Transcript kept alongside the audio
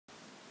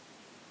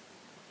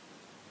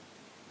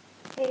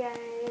Hey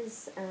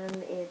guys,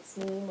 it's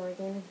me,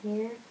 Morgan,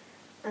 here.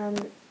 Um,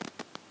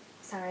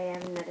 Sorry I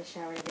haven't had a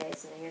shower today,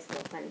 so my hair's a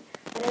little funny.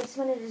 But I just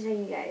wanted to tell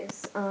you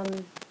guys,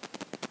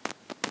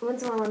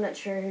 once in a while I'm not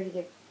sure who to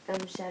give,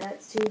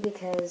 shoutouts to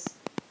because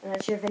I'm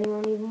not sure if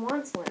anyone even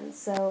wants one.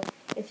 So,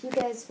 if you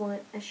guys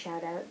want a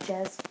shoutout,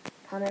 just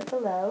comment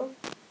below,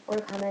 or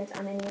comment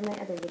on any of my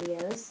other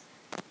videos,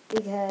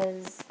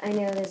 because I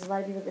know there's a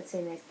lot of people that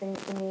say nice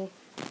things to me,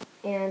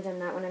 and I'm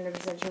not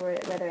 100% sure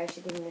whether I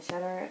should give them a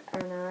shout-out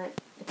or not,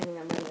 depending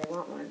on whether they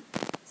want one.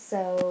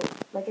 So,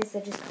 like I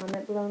said, just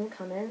comment below in the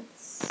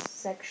comments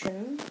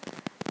section,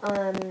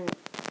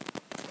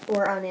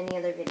 or on any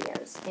other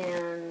videos.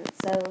 And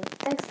so,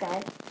 thanks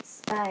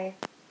guys. Bye.